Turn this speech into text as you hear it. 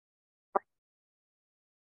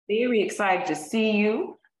Very excited to see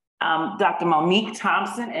you. I'm Dr. Monique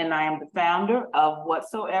Thompson, and I am the founder of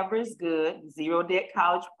Whatsoever is Good, Zero Debt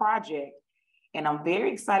College Project. And I'm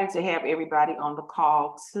very excited to have everybody on the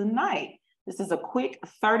call tonight. This is a quick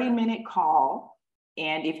 30-minute call.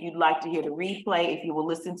 And if you'd like to hear the replay, if you will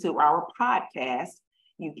listen to our podcast,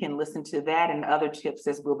 you can listen to that and other tips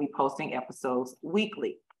as we'll be posting episodes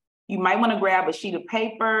weekly. You might want to grab a sheet of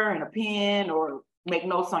paper and a pen or make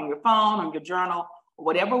notes on your phone, on your journal,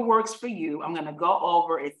 whatever works for you. I'm going to go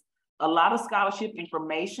over it's a lot of scholarship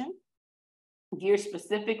information geared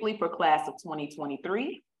specifically for class of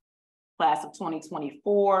 2023, class of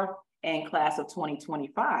 2024, and class of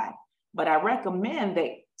 2025. But I recommend that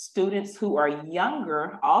students who are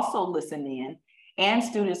younger also listen in, and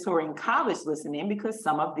students who are in college listen in, because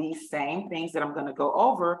some of these same things that I'm going to go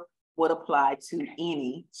over would apply to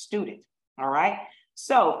any student. All right.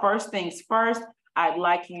 So first things first, I'd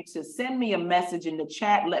like you to send me a message in the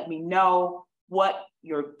chat. Let me know what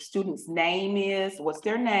your student's name is, what's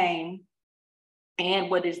their name, and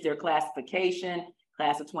what is their classification,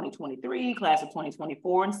 class of 2023, class of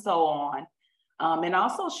 2024, and so on. And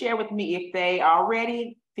also share with me if they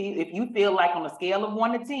already if you feel like on a scale of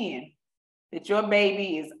 1 to 10, that your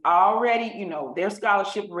baby is already, they're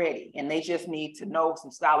scholarship ready, and they just need to know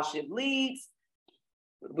some scholarship leads,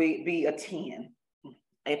 be a 10.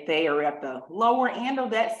 If they are at the lower end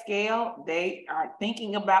of that scale, they are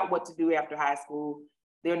thinking about what to do after high school,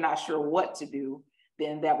 they're not sure what to do,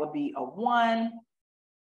 then that would be a 1.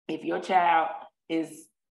 If your child is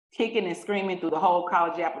kicking and screaming through the whole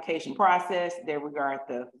college application process, they regard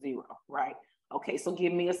the 0, right? Okay, so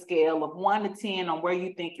give me a scale of 1 to 10 on where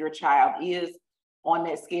you think your child is on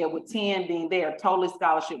that scale, with 10 being they are totally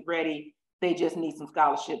scholarship ready, they just need some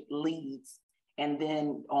scholarship leads, and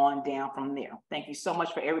then on down from there. Thank you so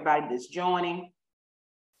much for everybody that's joining.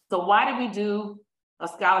 So why did we do a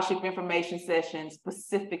scholarship information session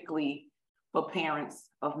specifically for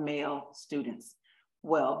parents of male students?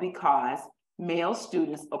 Well, because male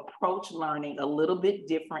students approach learning a little bit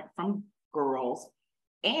different from girls.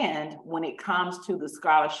 And when it comes to the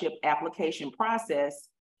scholarship application process,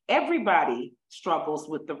 everybody struggles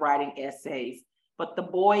with the writing essays, but the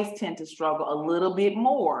boys tend to struggle a little bit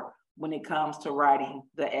more when it comes to writing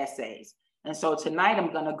the essays. And so tonight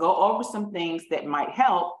I'm going to go over some things that might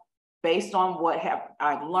help based on what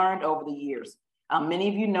I've learned over the years. Many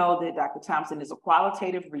of you know that Dr. Thompson is a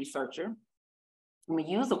qualitative researcher. We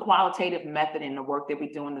use a qualitative method in the work that we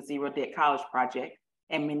do in the Zero Debt College Project.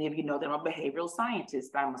 And many of you know that I'm a behavioral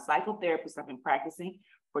scientist. I'm a psychotherapist. I've been practicing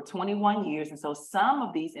for 21 years. And so some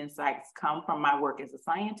of these insights come from my work as a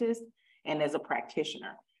scientist and as a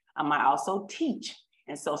practitioner. I also teach.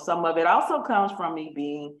 And so some of it also comes from me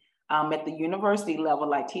being at the university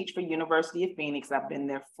level. I teach for University of Phoenix. I've been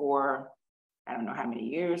there for, I don't know how many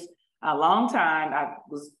years, a long time. I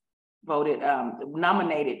was voted,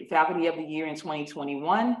 nominated Faculty of the Year in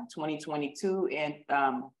 2021, 2022, and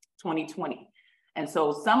 2020. And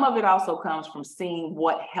so some of it also comes from seeing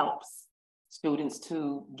what helps students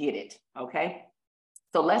to get it, okay?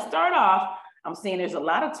 So let's start off. I'm seeing there's a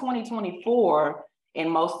lot of 2024,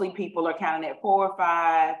 and mostly people are counting at 4,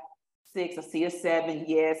 5, 6. I see a 7.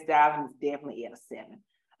 Yes, Dalvin is definitely at a 7.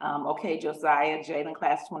 Okay, Josiah, Jalen,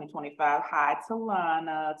 class 2025. Hi,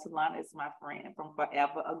 Talana. Talana is my friend from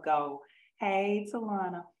forever ago. Hey,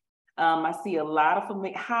 Talana. I see a lot of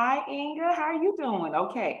familiar. Hi, Inga. How are you doing?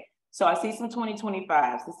 Okay, so I see some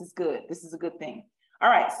 2025s. This is good. This is a good thing. All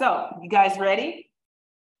right, so you guys ready?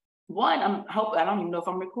 I don't even know if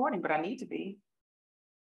I'm recording, but I need to be.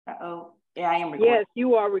 Uh-oh. Yeah, I am recording. Yes,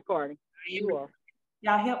 you are recording. You are.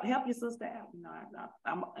 Y'all help your sister out.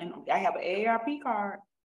 I have an AARP card.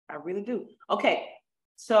 I really do. Okay,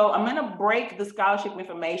 so I'm gonna break the scholarship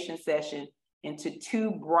information session into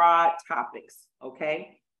 2 broad topics,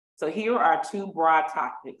 okay? So here are 2 broad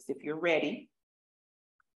topics, if you're ready.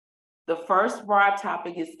 The first broad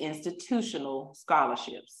topic is institutional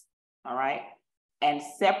scholarships, all right? And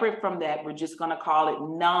separate from that, we're just gonna call it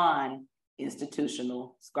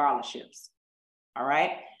non-institutional scholarships, all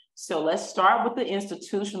right? So let's start with the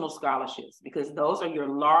institutional scholarships, because those are your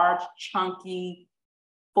large, chunky,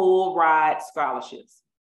 full ride scholarships.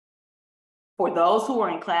 For those who are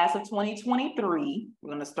in class of 2023, we're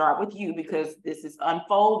going to start with you because this is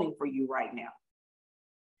unfolding for you right now.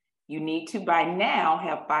 You need to by now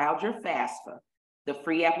have filed your FAFSA, the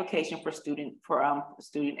free application for student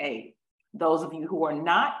aid. Those of you who are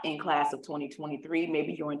not in class of 2023,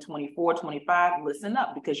 maybe you're in 24, 25, listen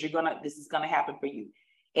up, because this is gonna happen for you.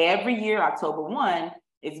 Every year, October 1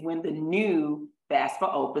 is when the new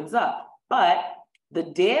FAFSA opens up. But The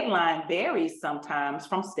deadline varies sometimes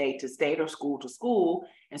from state to state or school to school.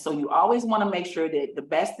 And so you always want to make sure that the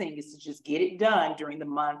best thing is to just get it done during the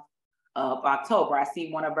month of October. I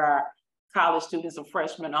see one of our college students, a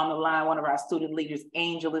freshman on the line, one of our student leaders,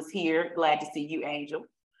 Angel, is here. Glad to see you, Angel.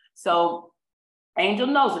 So Angel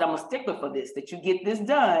knows that I'm a stickler for this, that you get this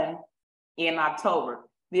done in October.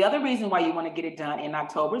 The other reason why you want to get it done in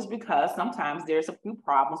October is because sometimes there's a few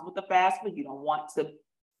problems with the FAFSA. You don't want to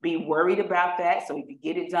be worried about that. So if you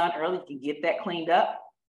get it done early, you can get that cleaned up.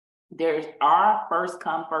 There are first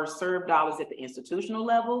come, first served dollars at the institutional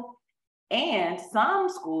level. And some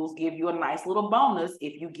schools give you a nice little bonus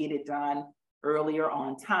if you get it done earlier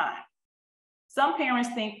on time. Some parents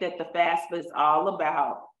think that the FAFSA is all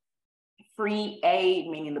about free aid,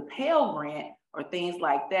 meaning the Pell Grant or things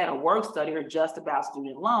like that, or work study, or just about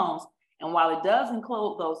student loans. And while it does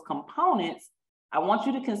include those components, I want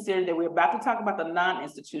you to consider that we're about to talk about the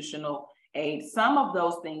non-institutional aid. Some of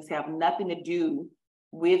those things have nothing to do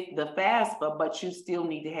with the FAFSA, but you still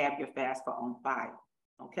need to have your FAFSA on file,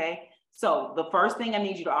 okay? So the first thing I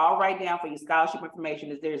need you to all write down for your scholarship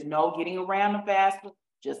information is there's no getting around the FAFSA,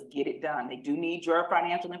 just get it done. They do need your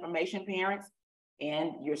financial information, parents,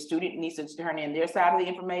 and your student needs to turn in their side of the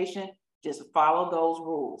information. Just follow those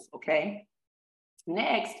rules, okay?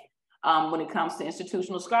 Next, when it comes to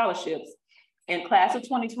institutional scholarships, in class of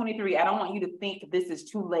 2023, I don't want you to think this is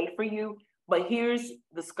too late for you, but here's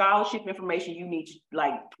the scholarship information you need,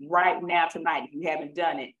 like right now, tonight, if you haven't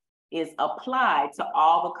done it, is apply to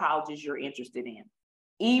all the colleges you're interested in.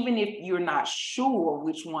 Even if you're not sure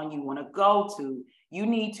which one you want to go to, you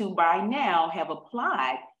need to by now have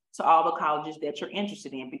applied to all the colleges that you're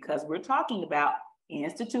interested in, because we're talking about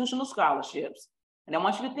institutional scholarships. And I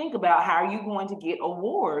want you to think about how are you going to get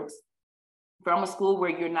awards from a school where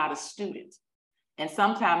you're not a student. And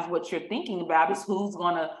sometimes what you're thinking about is who's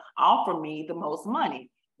going to offer me the most money.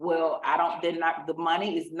 Well, the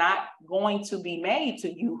money is not going to be made to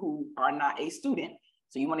you who are not a student.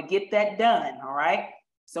 So you want to get that done, all right?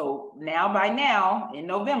 So by now, in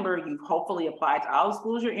November, you've hopefully applied to all the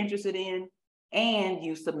schools you're interested in, and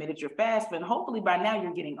you submitted your FAFSA. And hopefully by now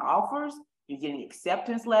you're getting offers, you're getting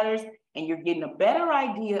acceptance letters, and you're getting a better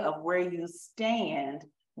idea of where you stand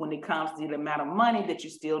when it comes to the amount of money that you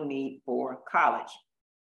still need for college,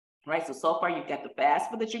 right? So far you've got the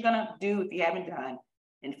FAFSA that you're gonna do if you haven't done,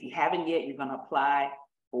 and if you haven't yet, you're gonna apply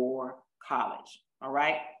for college, all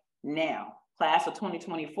right? Now, class of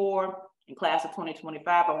 2024 and class of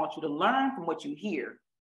 2025, I want you to learn from what you hear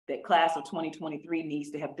that class of 2023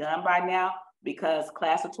 needs to have done by now, because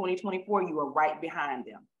class of 2024, you are right behind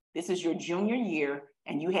them. This is your junior year,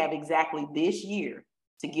 and you have exactly this year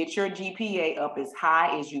to get your GPA up as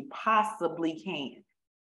high as you possibly can.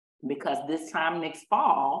 Because this time next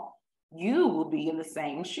fall, you will be in the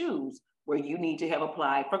same shoes where you need to have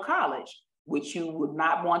applied for college, which you would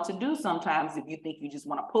not want to do sometimes if you think you just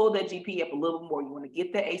want to pull that GPA up a little more. You want to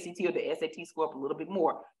get the ACT or the SAT score up a little bit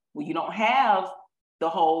more. Well, you don't have the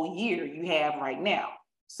whole year you have right now.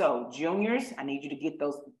 So juniors, I need you to get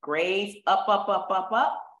those grades up,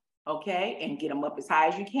 okay? And get them up as high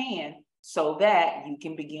as you can so that you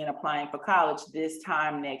can begin applying for college this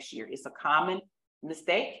time next year. It's a common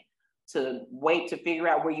mistake to wait to figure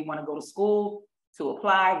out where you want to go to school to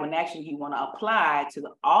apply, when actually you want to apply to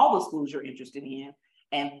all the schools you're interested in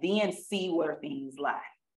and then see where things lie,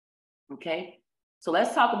 okay? So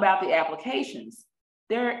let's talk about the applications.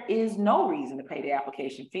 There is no reason to pay the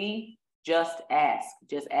application fee. Just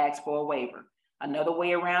ask for a waiver. Another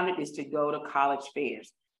way around it is to go to college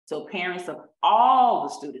fairs. So parents of all the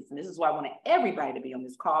students, and this is why I want everybody to be on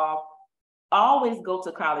this call, always go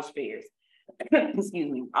to college fairs.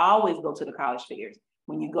 Excuse me, always go to the college fairs.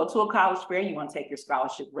 When you go to a college fair, you want to take your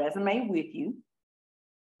scholarship resume with you.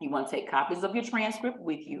 You want to take copies of your transcript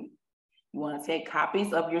with you. You want to take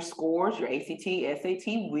copies of your scores, your ACT,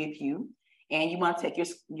 SAT with you. And you want to take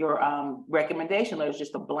your recommendation letters,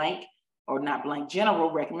 just a blank or not blank,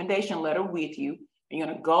 general recommendation letter with you. And you're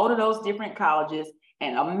going to go to those different colleges,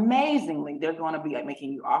 and amazingly, they're going to be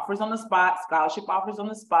making you offers on the spot, scholarship offers on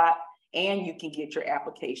the spot, and you can get your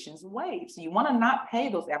applications waived. So you want to not pay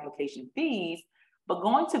those application fees, but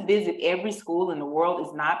going to visit every school in the world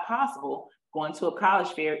is not possible. Going to a college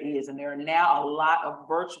fair is, and there are now a lot of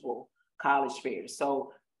virtual college fairs.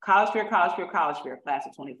 So college fair, class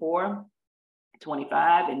of 24,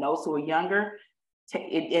 25, and those who are younger,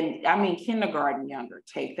 and I mean kindergarten younger,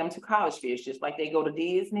 take them to college fairs, just like they go to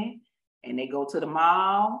Disney and they go to the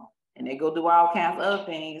mall and they go do all kinds of other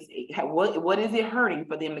things. What is it hurting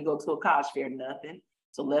for them to go to a college fair? Nothing.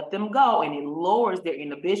 So let them go, and it lowers their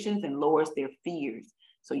inhibitions and lowers their fears.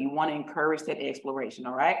 So you want to encourage that exploration,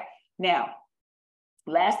 all right? Now,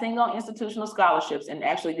 Last thing on institutional scholarships, and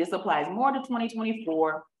actually this applies more to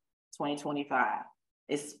 2024, 2025,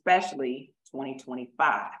 especially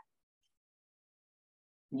 2025.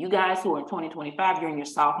 You guys who are in 2025, you're in your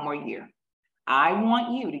sophomore year. I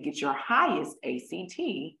want you to get your highest ACT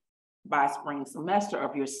by spring semester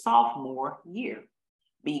of your sophomore year,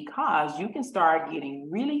 because you can start getting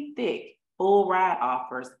really thick full ride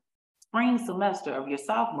offers spring semester of your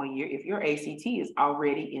sophomore year if your ACT is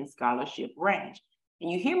already in scholarship range.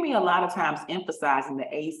 And you hear me a lot of times emphasizing the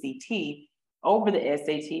ACT over the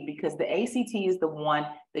SAT, because the ACT is the one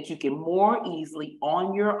that you can more easily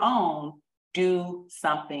on your own do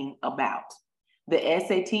something about. The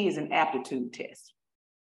SAT is an aptitude test.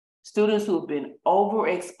 Students who have been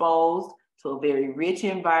overexposed to a very rich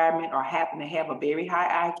environment or happen to have a very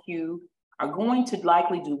high IQ are going to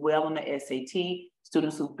likely do well on the SAT.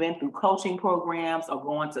 Students who've been through coaching programs or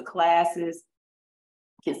going to classes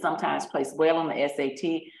can sometimes place well on the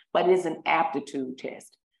SAT, but it is an aptitude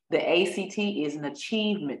test. The ACT is an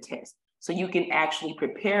achievement test, so you can actually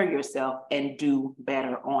prepare yourself and do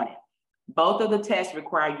better on it. Both of the tests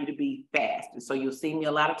require you to be fast. And so you'll see me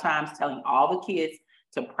a lot of times telling all the kids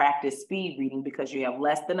to practice speed reading, because you have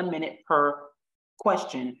less than a minute per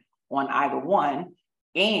question on either one.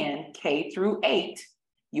 And K through 8,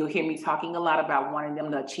 you'll hear me talking a lot about wanting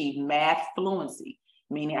them to achieve math fluency,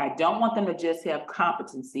 meaning I don't want them to just have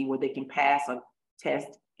competency where they can pass a test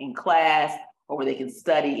in class or where they can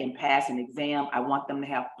study and pass an exam. I want them to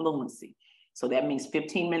have fluency. So that means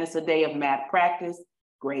 15 minutes a day of math practice,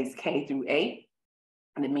 grades K through 8.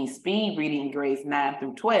 And it means speed reading in grades 9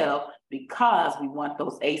 through 12, because we want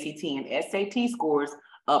those ACT and SAT scores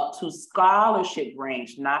up to scholarship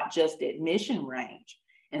range, not just admission range.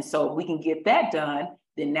 And so if we can get that done,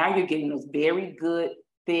 then now you're getting those very good,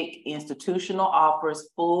 thick institutional offers,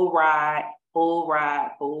 full ride, full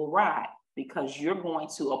ride, full ride, because you're going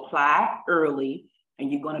to apply early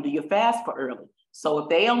and you're going to do your FAFSA for early. So if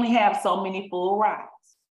they only have so many full rides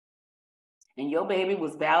and your baby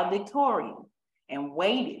was valedictorian and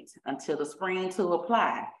waited until the spring to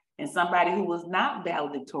apply, and somebody who was not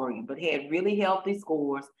valedictorian but had really healthy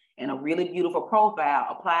scores and a really beautiful profile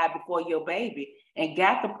applied before your baby and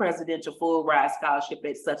got the presidential full ride scholarship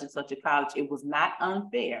at such and such a college, it was not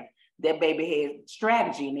unfair. That baby had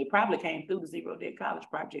strategy, and they probably came through the Zero Debt College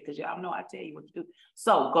Project, because y'all know I tell you what to do.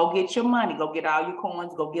 So go get your money, go get all your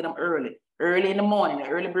coins, go get them early in the morning. The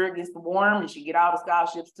early bird gets the worm, and she get all the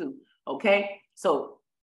scholarships too, okay? So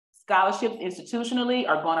scholarships institutionally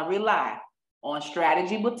are gonna rely on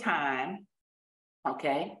strategy with time,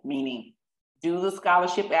 okay? Meaning do the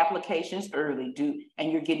scholarship applications early,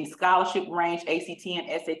 and you're getting scholarship range ACT and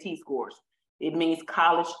SAT scores. It means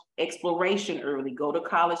college exploration early, go to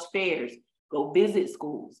college fairs, go visit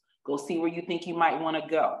schools, go see where you think you might wanna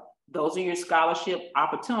go. Those are your scholarship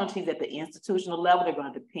opportunities at the institutional level. They're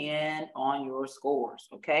gonna depend on your scores,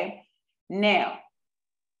 okay? Now,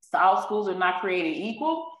 all schools are not created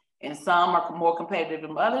equal, and some are more competitive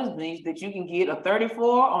than others. Means that you can get a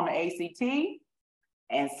 34 on the ACT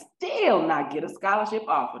and still not get a scholarship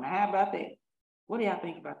offer. Now, how about that? What do y'all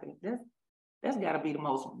think about that? That's gotta be the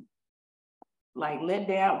most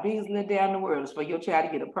biggest letdown in the world, is for your child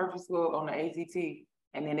to get a perfect score on the ACT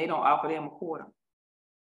and then they don't offer them a quarter.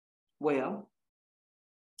 Well,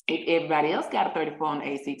 if everybody else got a 34 on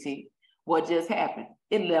the ACT, what just happened?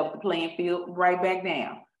 It leveled the playing field right back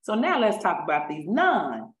down. So now let's talk about these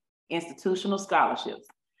non-institutional scholarships.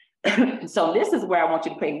 So this is where I want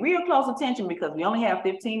you to pay real close attention, because we only have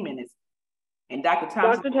 15 minutes. And Dr.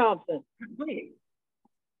 Thompson. Dr. Thompson,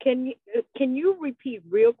 can you repeat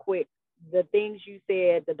real quick the things you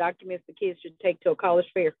said, the documents the kids should take to a college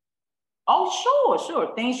fair? Oh,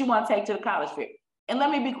 sure. Things you want to take to the college fair. And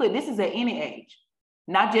let me be clear, this is at any age,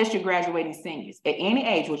 not just your graduating seniors. At any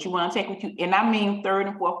age, what you want to take with you, and I mean 3rd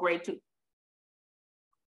and 4th grade too.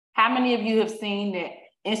 How many of you have seen that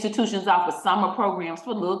institutions offer summer programs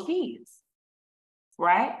for little kids,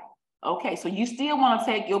 right? Okay, so you still want to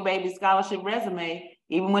take your baby's scholarship resume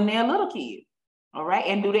even when they're a little kid, all right?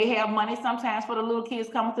 And do they have money sometimes for the little kids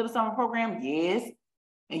coming to the summer program? Yes.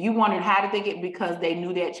 And you wondered, how did they get? Because they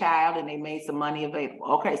knew that child and they made some money available.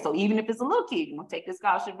 Okay, so even if it's a little kid, you want to take the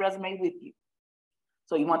scholarship resume with you.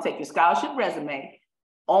 So you want to take your scholarship resume.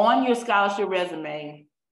 On your scholarship resume,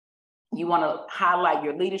 you want to highlight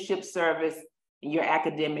your leadership service, and your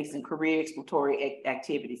academics and career exploratory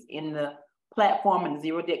activities. In the platform in the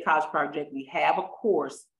Zero Debt College Project, we have a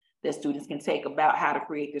course that students can take about how to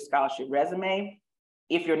create their scholarship resume.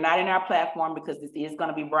 If you're not in our platform, because this is going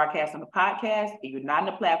to be broadcast on the podcast, if you're not in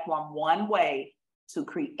the platform, one way to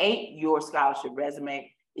create your scholarship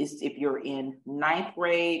resume is if you're in 9th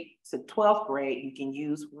grade to 12th grade, you can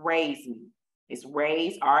use Raise Me. It's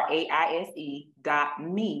raise, RAISE.me.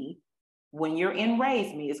 When you're in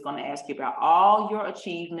Raise Me, it's going to ask you about all your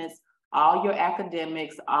achievements, all your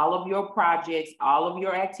academics, all of your projects, all of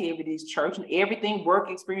your activities, church, and everything, work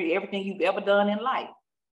experience, everything you've ever done in life.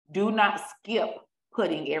 Do not skip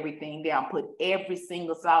putting everything down. Put every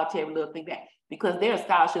single solitary little thing down, because there are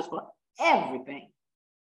scholarships for everything.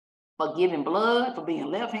 For giving blood, for being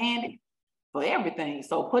left-handed, for everything.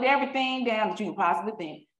 So put everything down that you can possibly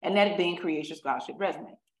think, and that then creates your scholarship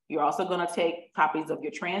resume. You're also going to take copies of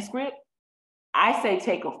your transcript. I say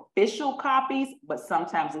take official copies, but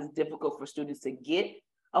sometimes it's difficult for students to get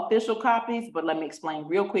official copies. But let me explain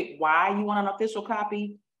real quick why you want an official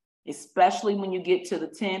copy, especially when you get to the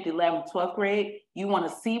 10th, 11th, 12th grade. You want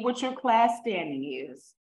to see what your class standing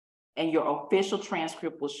is, and your official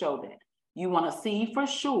transcript will show that. You want to see for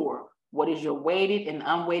sure what is your weighted and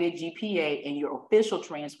unweighted GPA, and your official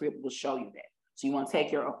transcript will show you that. So you want to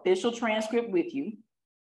take your official transcript with you,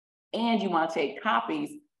 and you want to take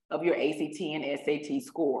copies of your ACT and SAT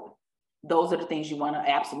score. Those are the things you want to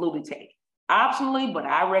absolutely take. Optionally, but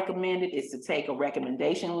I recommend it, is to take a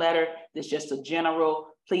recommendation letter that's just a general,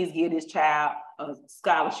 please give this child a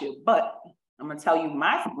scholarship. But I'm going to tell you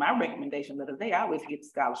my recommendation letter, they always get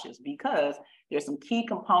scholarships, because there's some key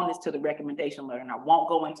components to the recommendation letter. And I won't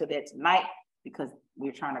go into that tonight because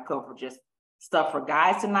we're trying to cover just stuff for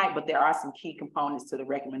guys tonight, but there are some key components to the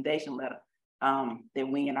recommendation letter that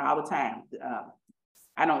we in all the time.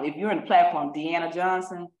 I don't, if you're in the platform, Deanna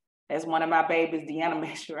Johnson, that's one of my babies. Deanna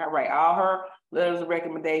makes sure I write all her letters of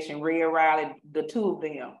recommendation. Rhea Riley, the two of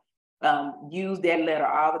them use that letter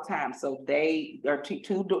all the time. So they are two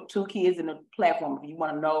kids in the platform. If you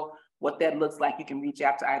want to know what that looks like, you can reach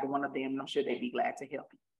out to either one of them, and I'm sure they'd be glad to help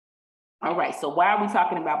you. All right, so why are we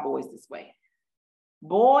talking about boys this way?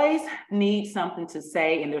 Boys need something to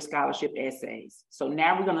say in their scholarship essays. So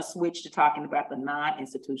now we're going to switch to talking about the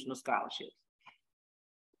non-institutional scholarships.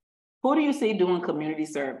 Who do you see doing community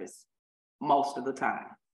service most of the time?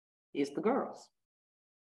 It's the girls.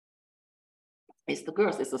 It's the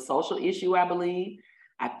girls. It's a social issue, I believe.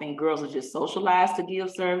 I think girls are just socialized to give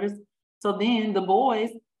service. So then the boys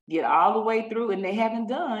get all the way through and they haven't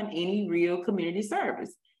done any real community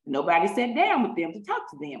service. Nobody sat down with them to talk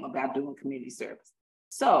to them about doing community service.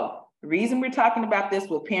 So the reason we're talking about this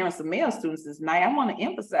with parents of male students is tonight, I want to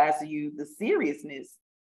emphasize to you the seriousness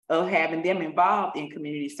of having them involved in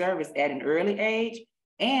community service at an early age.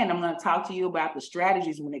 And I'm going to talk to you about the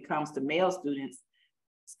strategies when it comes to male students,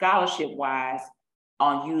 scholarship-wise,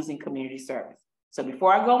 on using community service. So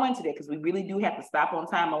before I go into that, because we really do have to stop on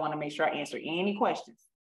time, I want to make sure I answer any questions.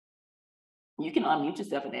 You can unmute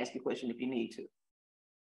yourself and ask your question if you need to.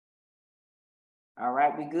 All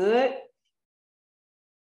right, we good?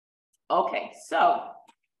 Okay, so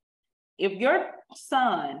if your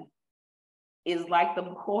son is like the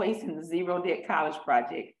boys in the Zero Debt College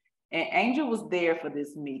Project, and Angel was there for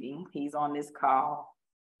this meeting, he's on this call,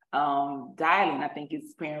 Dylan, I think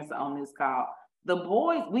his parents are on this call. The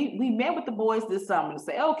boys, we met with the boys this summer to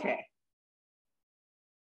say, okay,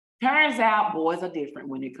 turns out boys are different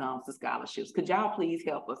when it comes to scholarships. Could y'all please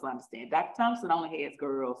help us understand? Dr. Thompson only has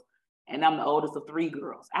girls, and I'm the oldest of 3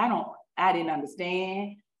 girls. I didn't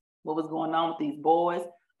understand what was going on with these boys.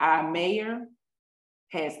 Our mayor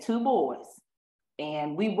has 2 boys,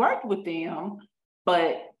 and we worked with them,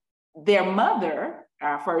 but their mother,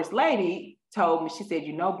 our first lady, told me, she said,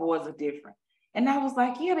 you know, boys are different. And I was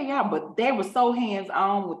like, yeah, they are, but they were so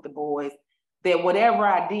hands-on with the boys that whatever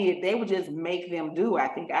I did, they would just make them do, I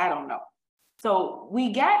think, I don't know. So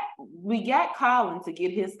we got Colin to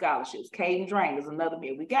get his scholarships. Caden Drain is another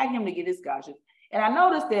man. We got him to get his scholarships. And I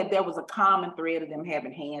noticed that there was a common thread of them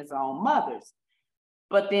having hands-on mothers.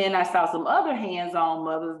 But then I saw some other hands-on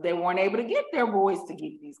mothers that weren't able to get their boys to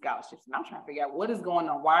get these scholarships. And I'm trying to figure out what is going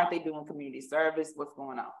on. Why aren't they doing community service? What's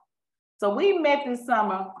going on? So we met this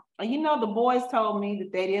summer, and you know, the boys told me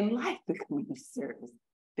that they didn't like the community service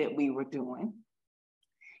that we were doing.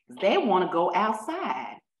 They want to go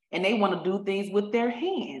outside and they want to do things with their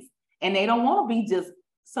hands, and they don't want to be just,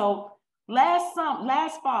 so last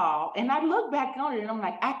fall, and I look back on it and I'm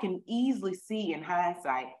like, I can easily see in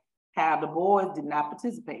hindsight how the boys did not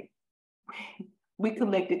participate. We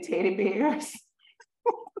collected teddy bears.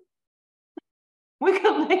 We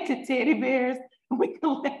collected teddy bears. We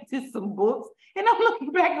collected some books, and I'm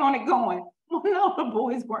looking back on it going, well, no, the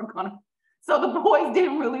boys weren't gonna. So the boys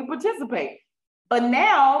didn't really participate. But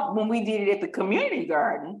now when we did it at the community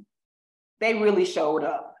garden, they really showed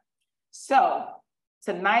up. So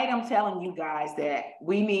tonight I'm telling you guys that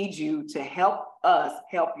we need you to help us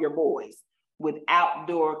help your boys. with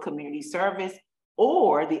outdoor community service.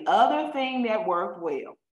 Or the other thing that worked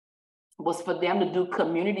well was for them to do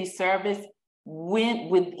community service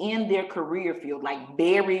within their career field, like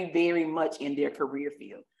very, very much in their career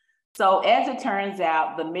field. So as it turns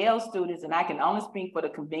out, the male students, and I can only speak for the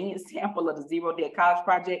convenient sample of the Zero Debt College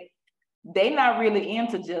Project, they're not really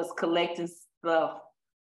into just collecting stuff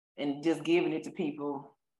and just giving it to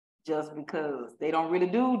people just because. They don't really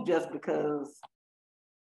do just because.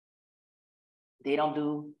 They don't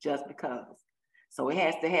do just because. So it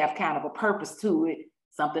has to have kind of a purpose to it,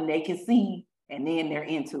 something they can see, and then they're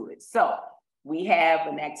into it. So we have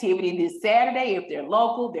an activity this Saturday. If they're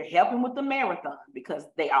local, they're helping with the marathon, because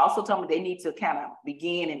they also told me they need to kind of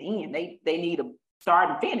begin and end. They need to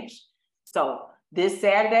start and finish. So this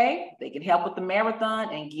Saturday, they can help with the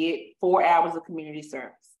marathon and get 4 hours of community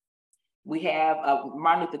service. We have a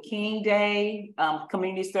Martin Luther King Day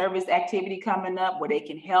community service activity coming up where they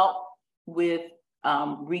can help with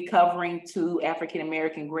recovering 2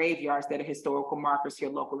 African-American graveyards that are historical markers here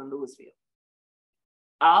local in Louisville.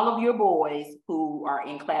 All of your boys who are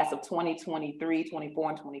in class of 2023, 24,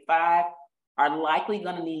 and 25 are likely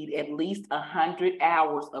going to need at least 100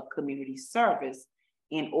 hours of community service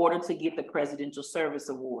in order to get the Presidential Service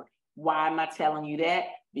Award. Why am I telling you that?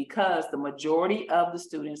 Because the majority of the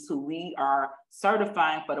students who we are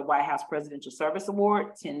certifying for the White House Presidential Service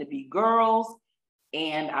Award tend to be girls.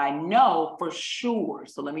 And I know for sure,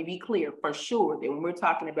 so let me be clear, for sure that when we're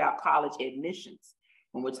talking about college admissions,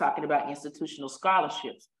 when we're talking about institutional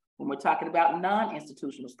scholarships, when we're talking about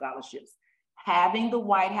non-institutional scholarships, having the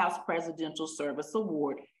White House Presidential Service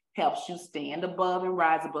Award helps you stand above and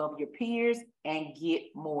rise above your peers and get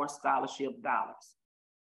more scholarship dollars.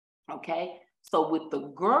 Okay, so with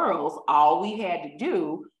the girls, all we had to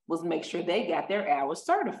do was make sure they got their hours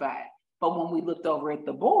certified. But when we looked over at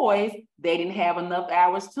the boys, they didn't have enough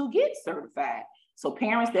hours to get certified. So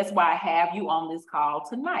parents, that's why I have you on this call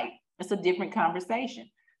tonight. It's a different conversation.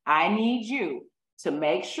 I need you to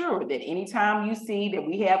make sure that anytime you see that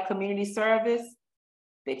we have community service,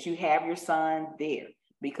 that you have your son there.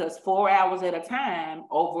 Because 4 hours at a time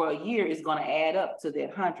over a year is going to add up to that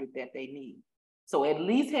 100 that they need. So at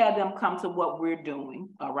least have them come to what we're doing,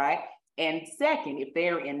 all right? And second, if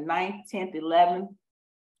they're in 9th, 10th, 11th,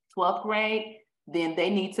 12th grade, then they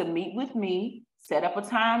need to meet with me, set up a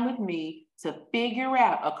time with me to figure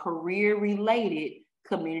out a career-related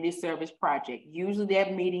community service project. Usually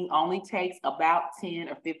that meeting only takes about 10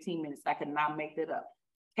 or 15 minutes. I could not make that up.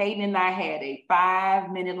 Caden and I had a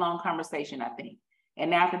 5-minute long conversation, I think.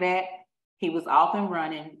 And after that, he was off and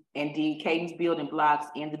running and did Caden's building blocks,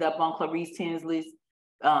 ended up on Clarice Tinsley's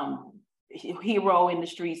Hero in the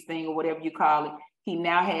Streets thing, or whatever you call it. He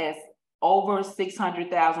now has over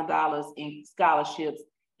 $600,000 in scholarships.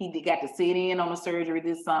 He got to sit in on a surgery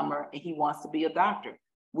this summer, and he wants to be a doctor.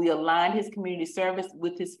 We aligned his community service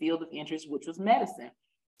with his field of interest, which was medicine.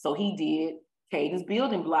 So he did Caden's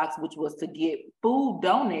building blocks, which was to get food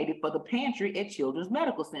donated for the pantry at Children's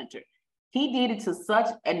Medical Center. He did it to such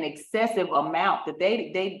an excessive amount that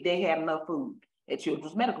they had enough food at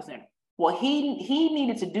Children's Medical Center. Well, he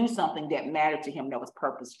needed to do something that mattered to him, that was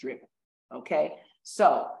purpose driven. Okay,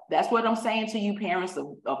 so that's what I'm saying to you, parents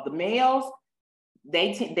of the males.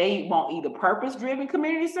 They want either purpose driven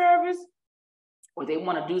community service, or they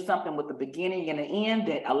want to do something with the beginning and the end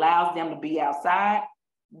that allows them to be outside.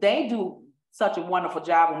 They do such a wonderful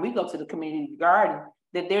job when we go to the community garden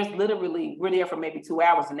that there's literally, we're there for maybe 2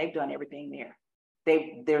 hours and they've done everything there.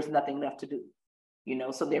 There's nothing left to do, you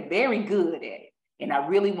know, so they're very good at it. And I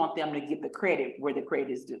really want them to get the credit where the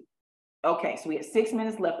credit is due. Okay, so we have 6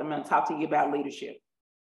 minutes left. I'm going to talk to you about leadership.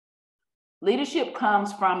 Leadership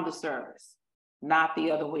comes from the service, not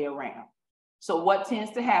the other way around. So what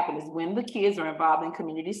tends to happen is when the kids are involved in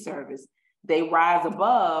community service, they rise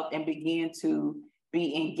above and begin to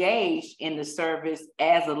be engaged in the service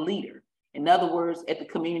as a leader. In other words, at the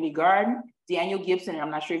community garden, Daniel Gibson, and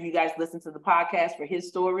I'm not sure if you guys listened to the podcast for his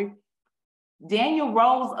story, Daniel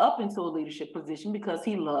rose up into a leadership position because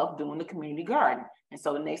he loved doing the community garden. And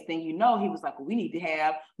so the next thing you know, he was like, well, we need to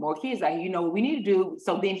have more kids out here. You know what we need to do?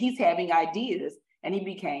 So then he's having ideas and he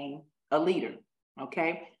became a leader,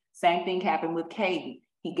 okay? Same thing happened with Caden.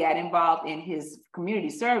 He got involved in his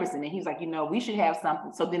community service and then he's like, you know, we should have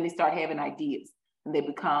something. So then they start having ideas and they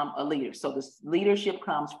become a leader. So this leadership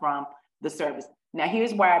comes from the service. Now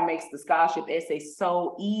here's why it makes the scholarship essay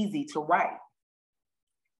so easy to write.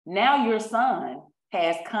 Now your son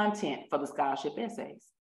has content for the scholarship essays.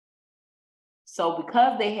 So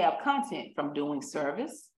because they have content from doing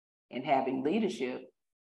service and having leadership,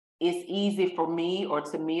 it's easy for me or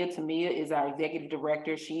Tamia. Tamia is our executive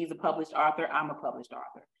director. She's a published author. I'm a published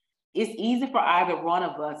author. it's easy for either one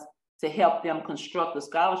of us to help them construct a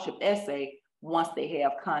scholarship essay once they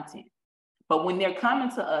have content. But when they're coming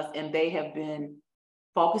to us and they have been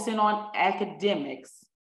focusing on academics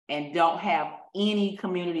and don't have any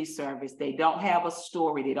community service, they don't have a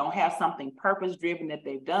story, they don't have something purpose-driven that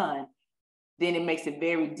they've done, then it makes it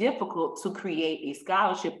very difficult to create a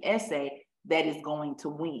scholarship essay that is going to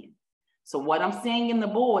win. So what I'm seeing in the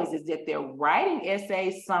boys is that they're writing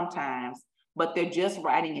essays sometimes, but they're just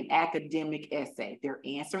writing an academic essay. They're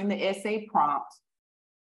answering the essay prompt,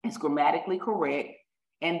 it's grammatically correct,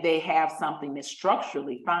 and they have something that's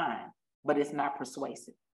structurally fine, but it's not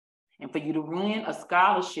persuasive. And for you to win a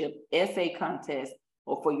scholarship essay contest,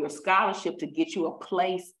 or for your scholarship to get you a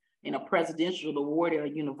place in a presidential award at a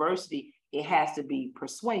university, it has to be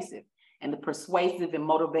persuasive. And the persuasive and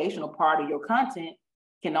motivational part of your content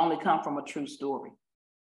can only come from a true story.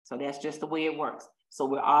 So that's just the way it works. So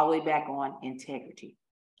we're all the way back on integrity,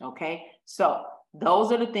 okay? So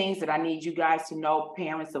those are the things that I need you guys to know,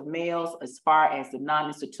 parents of males, as far as the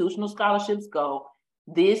non-institutional scholarships go.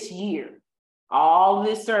 This year, all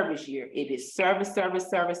this service year, it is service, service,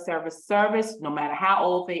 service, service, service, no matter how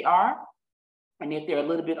old they are. And if they're a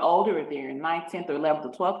little bit older, if they're in 9th, 10th, or 11th,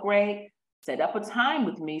 or 12th grade, set up a time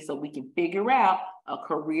with me so we can figure out a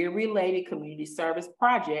career-related community service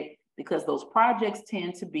project, because those projects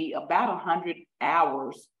tend to be about 100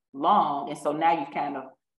 hours long. And so now you've kind of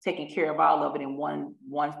taken care of all of it in one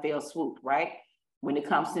fell swoop, right? When it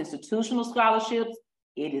comes to institutional scholarships,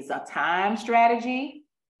 it is a time strategy,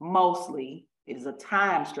 mostly. It is a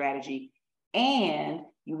time strategy. And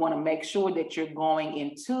you want to make sure that you're going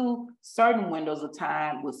into certain windows of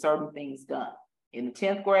time with certain things done. In the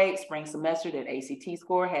 10th grade, spring semester, that ACT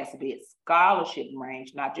score has to be at scholarship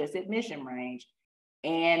range, not just admission range.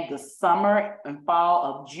 And the summer and fall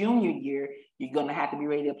of junior year, you're going to have to be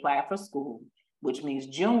ready to apply for school, which means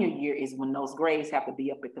junior year is when those grades have to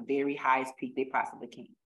be up at the very highest peak they possibly can.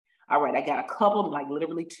 All right, I got a couple, like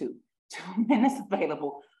literally 2 minutes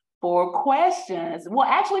available for questions. Well,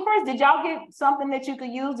 actually, first, did y'all get something that you could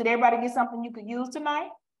use? Did everybody get something you could use tonight?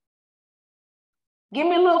 Give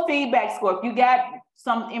me a little feedback score. If you got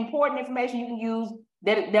some important information you can use,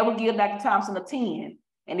 that would give Dr. Thompson a 10.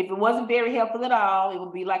 And if it wasn't very helpful at all, it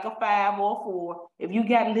would be like a 5 or a 4. If you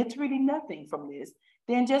got literally nothing from this,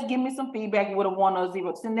 then just give me some feedback with a 1 or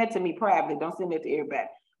 0. Send that to me privately. Don't send that to everybody.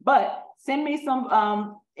 But send me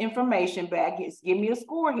some information back. Give me a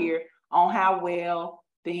score here on how well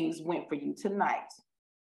things went for you tonight.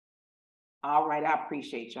 All right, I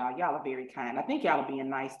appreciate y'all. Y'all are very kind. I think y'all are being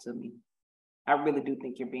nice to me. I really do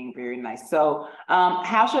think you're being very nice. So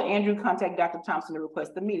how should Andrew contact Dr. Thompson to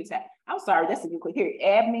request the meeting time? I'm sorry, that's a good quick here.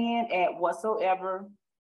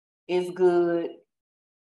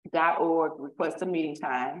 admin@whatsoeverisgood.org, request a meeting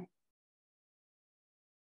time.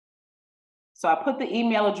 So I put the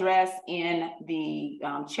email address in the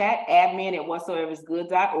chat,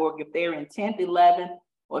 admin@whatsoeverisgood.org. If they're in 10th, 11th,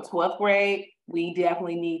 or 12th grade, we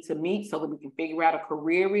definitely need to meet so that we can figure out a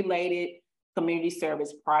career-related community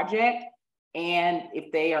service project. And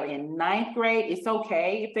if they are in 9th grade, it's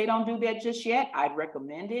okay if they don't do that just yet. I'd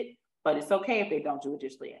recommend it, but it's okay if they don't do it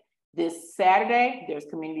just yet. This Saturday, there's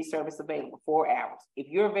community service available, 4 hours. If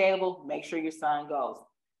you're available, make sure your son goes.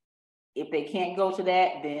 If they can't go to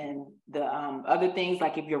that, then the other things,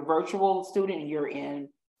 like if you're a virtual student and you're in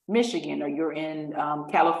Michigan, or you're in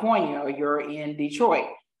California, or you're in Detroit,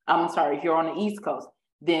 if you're on the East Coast,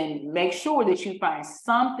 then make sure that you find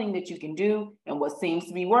something that you can do. And what seems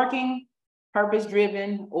to be working,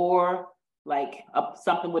 purpose-driven, or like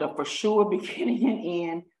something with a for sure beginning and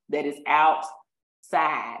end that is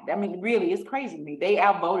outside. I mean, really, it's crazy to me. They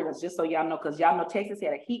outvoted us, just so y'all know, because y'all know Texas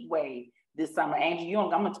had a heat wave this summer.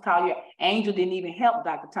 Angel, I'm going to call you. Angel didn't even help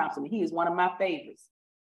Dr. Thompson. He is one of my favorites.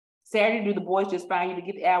 Saturday, do the boys just find you to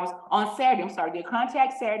get the hours? On Saturday, their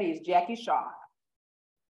contact Saturday is Jackie Shaw.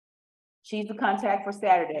 She's the contact for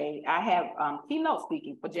Saturday. I have keynote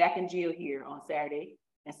speaking for Jack and Jill here on Saturday.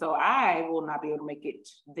 And so I will not be able to make it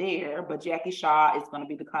there, but Jackie Shaw is going to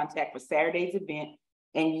be the contact for Saturday's event.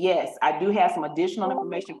 And yes, I do have some additional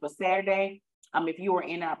information for Saturday. If you are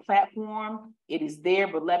in our platform, it is there,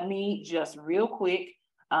 but let me just real quick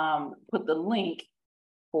put the link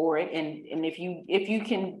for it. And if you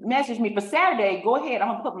can message me for Saturday, go ahead. I'm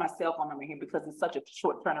gonna put my cell phone number here because it's such a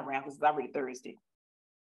short turnaround because it's already Thursday.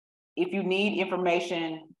 If you need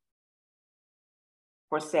information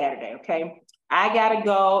for Saturday, okay? I gotta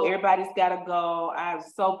go, everybody's gotta go. I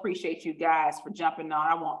so appreciate you guys for jumping on.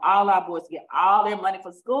 I want all our boys to get all their money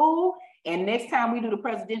for school. And next time we do the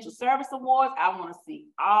Presidential Service Awards, I wanna see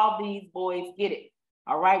all these boys get it.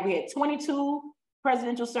 All right, we had 22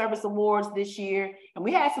 Presidential Service Awards this year. And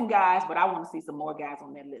we had some guys, but I want to see some more guys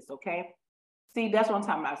on that list, okay? See, that's what I'm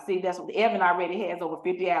talking about. See, that's what Evan already has over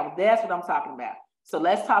 50 hours. That's what I'm talking about. So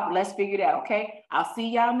let's talk, let's figure it out, okay? I'll see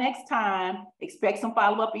y'all next time. Expect some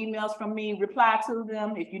follow-up emails from me. Reply to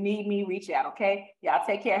them. If you need me, reach out, okay? Y'all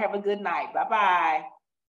take care. Have a good night. Bye-bye.